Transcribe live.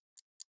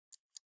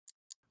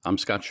I'm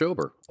Scott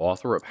Schober,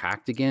 author of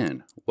Hacked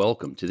Again.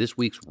 Welcome to this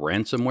week's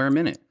Ransomware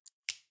Minute.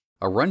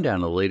 A rundown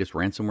of the latest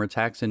ransomware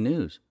attacks and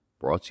news,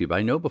 brought to you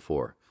by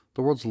KnowBe4,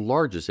 the world's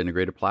largest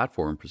integrated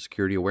platform for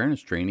security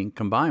awareness training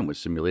combined with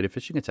simulated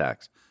phishing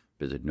attacks.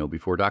 Visit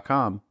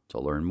knowbe4.com to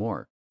learn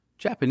more.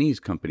 Japanese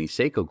company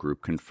Seiko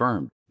Group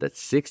confirmed that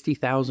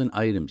 60,000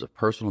 items of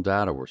personal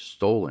data were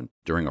stolen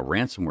during a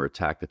ransomware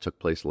attack that took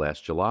place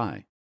last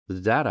July. The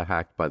data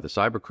hacked by the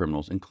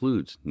cybercriminals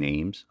includes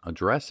names,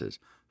 addresses,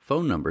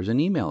 phone numbers, and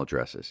email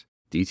addresses.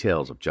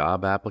 Details of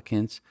job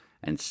applicants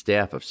and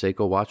staff of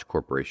Seiko Watch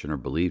Corporation are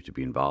believed to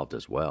be involved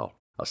as well.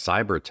 A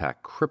cyber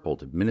attack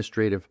crippled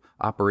administrative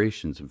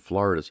operations in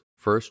Florida's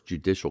first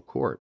judicial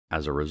court.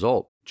 As a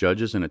result,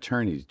 judges and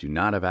attorneys do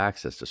not have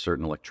access to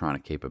certain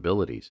electronic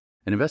capabilities.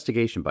 An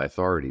investigation by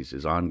authorities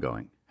is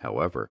ongoing.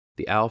 However,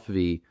 the Alpha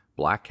V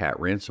Black Cat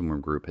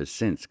ransomware group has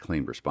since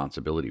claimed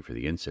responsibility for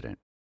the incident.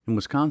 In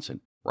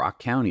Wisconsin, Rock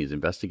County is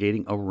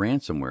investigating a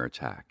ransomware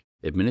attack.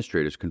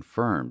 Administrators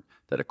confirmed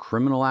that a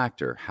criminal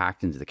actor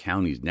hacked into the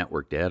county's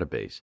network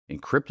database,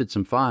 encrypted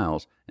some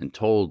files, and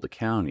told the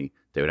county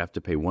they would have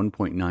to pay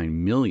 $1.9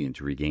 million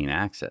to regain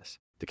access.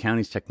 The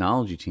county's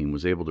technology team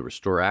was able to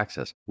restore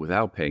access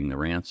without paying the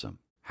ransom.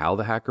 How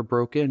the hacker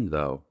broke in,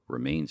 though,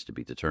 remains to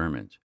be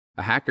determined.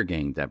 A hacker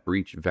gang that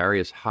breached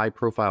various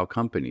high-profile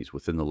companies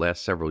within the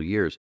last several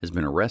years has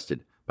been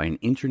arrested by an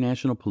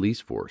international police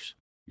force.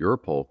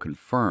 Europol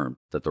confirmed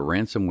that the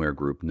ransomware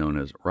group known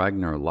as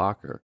Ragnar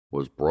Locker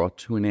was brought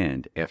to an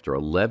end after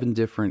 11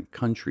 different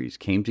countries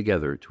came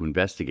together to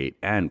investigate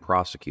and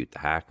prosecute the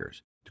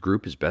hackers. The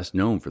group is best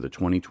known for the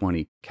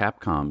 2020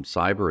 Capcom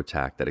cyber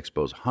attack that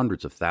exposed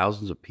hundreds of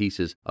thousands of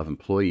pieces of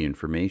employee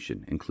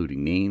information,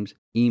 including names,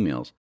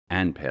 emails,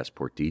 and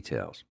passport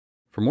details.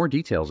 For more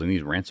details on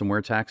these ransomware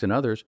attacks and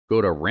others,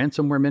 go to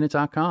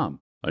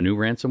ransomwareminute.com. A new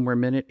Ransomware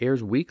Minute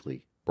airs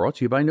weekly, brought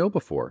to you by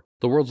KnowBe4,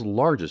 the world's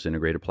largest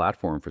integrated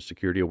platform for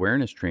security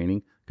awareness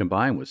training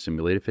combined with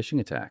simulated phishing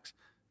attacks.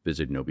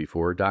 Visit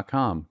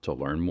knowbe4.com to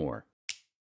learn more.